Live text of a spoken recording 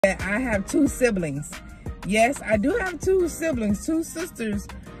I have two siblings. Yes, I do have two siblings, two sisters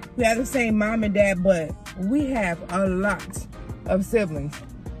who have the same mom and dad, but we have a lot of siblings.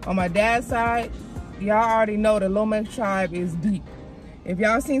 On my dad's side, y'all already know the Lomax tribe is deep. If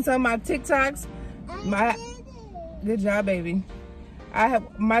y'all seen some of my TikToks, good job, baby.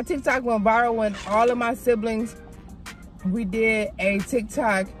 My TikTok went viral when all of my siblings, we did a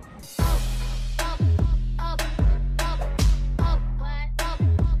TikTok.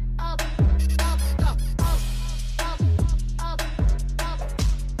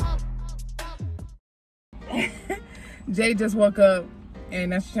 Jay just woke up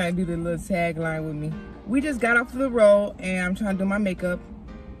and that's trying to do the little tagline with me. We just got off the road and I'm trying to do my makeup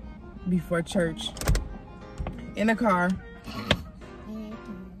before church. In the car.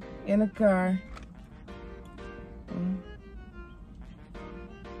 In the car.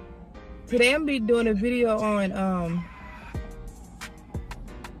 Today I'm gonna be doing a video on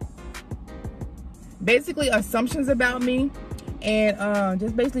basically assumptions about me and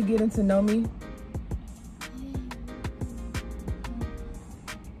just basically getting to know me.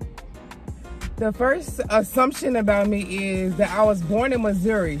 The first assumption about me is that I was born in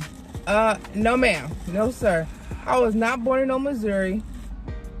Missouri. No ma'am, no sir. I was not born in no Missouri.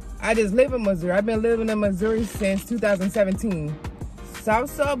 I just live in Missouri. I've been living in Missouri since 2017. South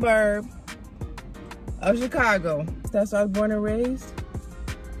suburb of Chicago. That's where I was born and raised.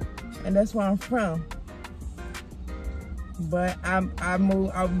 And that's where I'm from. But I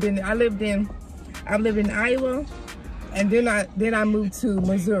lived in Iowa and then I moved to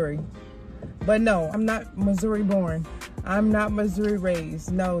Missouri. But no, I'm not Missouri born. I'm not Missouri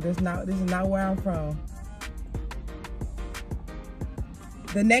raised. No, this is not where I'm from.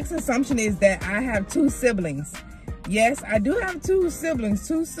 The next assumption is that I have two siblings. Yes, I do have two siblings,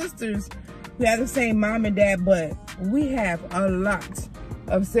 two sisters who have the same mom and dad, but we have a lot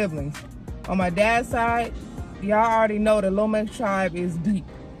of siblings. On my dad's side, y'all already know the Lomax tribe is deep.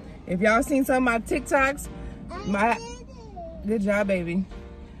 If y'all seen some of my TikToks, good job, baby.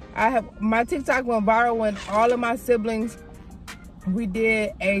 My TikTok went viral when all of my siblings, we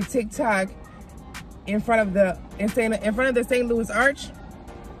did a TikTok in front of the St. Louis Arch,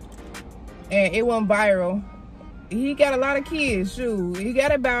 and it went viral. He got a lot of kids. Shoot, he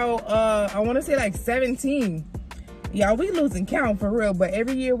got about I want to say like 17. Y'all, we losing count for real. But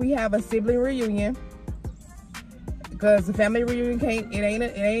every year we have a sibling reunion because the family reunion it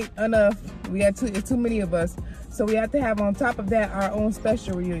ain't enough. It's too many of us. So we have to have on top of that our own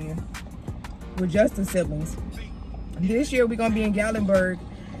special reunion with just the siblings. This year we're gonna be in Gatlinburg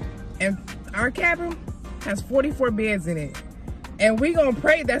and our cabin has 44 beds in it. And we gonna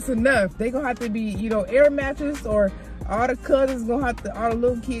pray that's enough. They gonna have to be, you know, air mattress, or all the cousins all the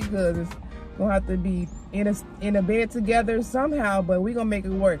little kid cousins gonna have to be in a bed together somehow, but we gonna make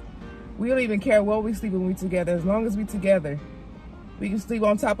it work. We don't even care what we sleep when we together, as long as we together. We can sleep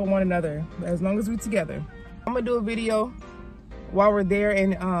on top of one another, as long as we together. I'm gonna do a video while we're there,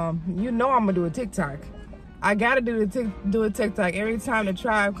 and you know I'm gonna do a TikTok. I gotta do a TikTok every time the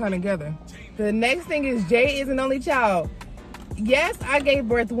tribe come together. The next thing is Jay is an only child. Yes, I gave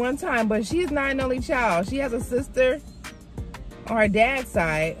birth one time, but she's not an only child. She has a sister on her dad's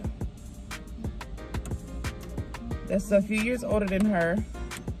side that's a few years older than her.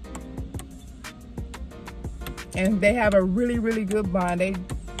 And they have a really, really good bond.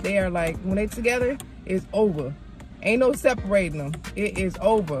 They are like, when they together, it's over. Ain't no separating them. It is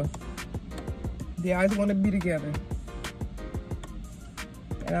over. They always want to be together.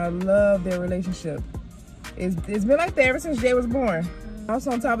 And I love their relationship. It's been like that ever since Jay was born.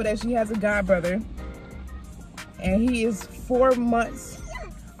 Also on top of that, she has a god brother. And he is 4 months.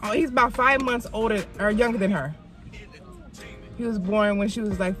 Oh, he's about 5 months older or younger than her. He was born when she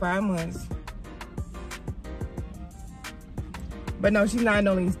was like 5 months. But no, she's not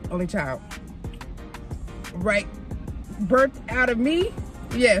an only child. Right, birthed out of me,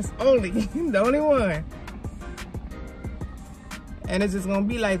 yes, only, the only one. And it's just gonna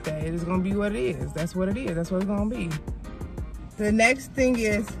be like that. It's gonna be what it is. That's what it is. That's what it's gonna be. The next thing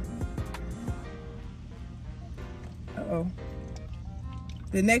is,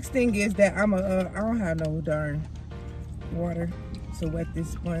 the next thing is that I don't have no darn water to wet this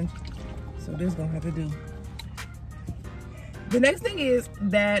sponge, so this is gonna have to do. The next thing is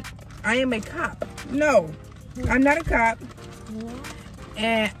that I am a cop. No, I'm not a cop.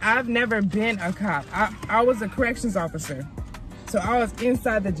 And I've never been a cop. I was a corrections officer. So I was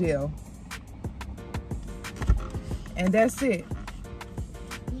inside the jail. And that's it.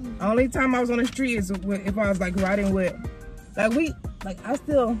 Only time I was on the street is if I was like riding with, I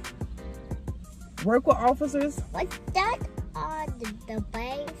still work with officers. What's that on the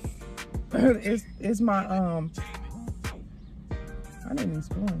base? it's my I didn't even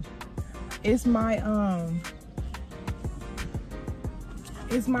sponge. It's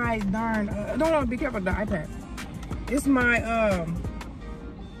my darn no, be careful with the iPad. It's my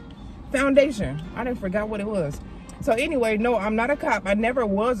foundation. I didn't forgot what it was. So anyway, no, I'm not a cop. I never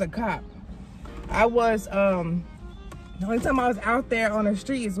was a cop. I was the only time I was out there on the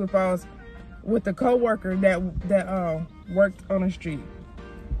streets was I was with a co-worker that worked on the street.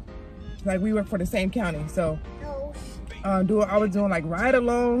 Like we worked for the same county. So I was doing like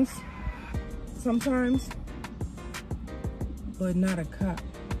ride-alongs sometimes, but not a cop.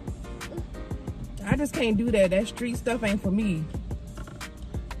 I just can't do that. That street stuff ain't for me.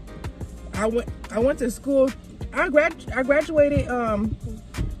 I went to school. I graduated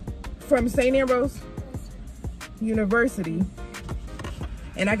from St. Ambrose University,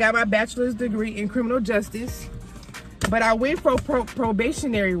 and I got my bachelor's degree in criminal justice. But I went for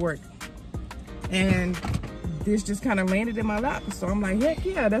probationary work, and this just kind of landed in my lap. So I'm like, heck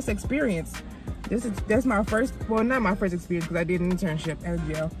yeah, that's experience. That's my first, well, not my first experience because I did an internship at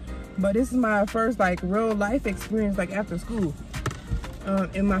jail, but this is my first like real life experience, like after school,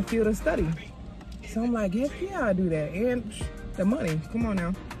 in my field of study. So I'm like, heck yeah, I do that, and the money, come on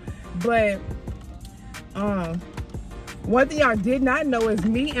now. But one thing I did not know is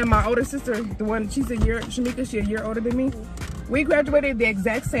me and my older sister, the one, Shamika, she's a year older than me. We graduated the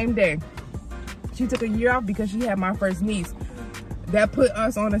exact same day. She took a year off because she had my first niece. That put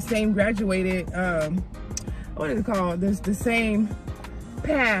us on the same graduated, what is it called? The same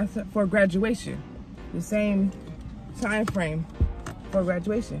path for graduation, the same time frame for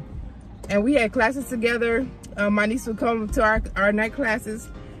graduation. And we had classes together. My niece would come to our night classes.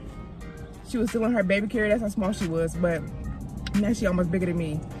 She was still in her baby carrier. That's how small she was, but now she almost bigger than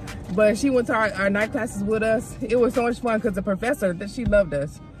me. But she went to our night classes with us. It was so much fun because the professor, that she loved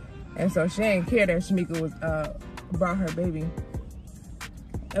us. And so she didn't care that Shamika was brought her baby.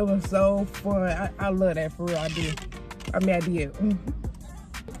 It was so fun. I love that, for real, I do. I mean, I did.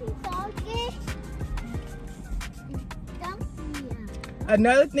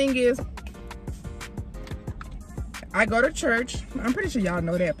 Another thing is, I go to church. I'm pretty sure y'all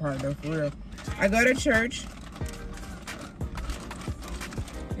know that part though, for real. I go to church,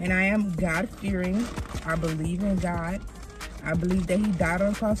 and I am God-fearing. I believe in God. I believe that he died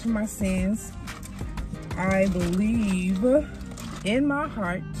on the cross for my sins. I believe in my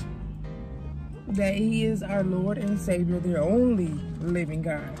heart that he is our Lord and Savior, the only living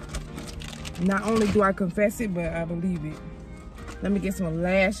God. Not only do I confess it, but I believe it. Let me get some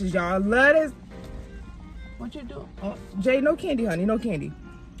lashes, y'all. I love this. What you doing? Oh, Jay, no candy, honey, no candy.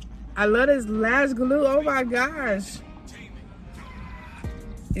 I love this lash glue. Oh my gosh.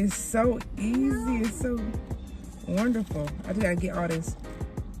 It's so easy. It's so wonderful. I just gotta get all this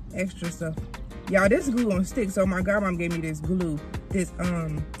extra stuff. Y'all, this glue on stick. So my godmom gave me this glue. This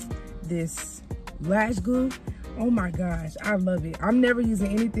lash glue. Oh my gosh, I love it. I'm never using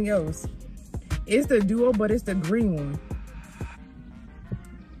anything else. It's the duo, but it's the green one.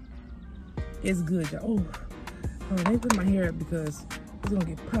 It's good, y'all. Oh, let me put my hair up because it's gonna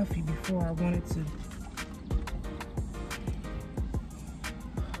get puffy before I want it to.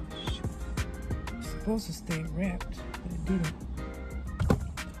 It's supposed to stay wrapped, but it didn't.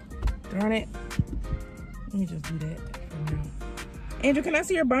 Darn it. Let me just do that for now. Andrew, can I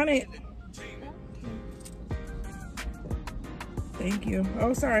see your bonnet? Thank you.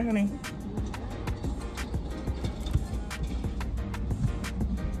 Oh, sorry, honey.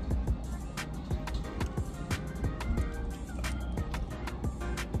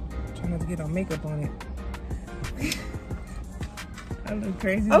 Trying not to get no makeup on it. I look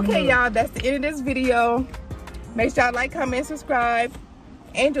crazy. Okay, y'all, that's the end of this video. Make sure y'all like, comment, subscribe.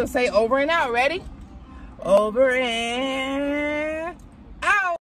 Angel, say over and out. Ready? Over and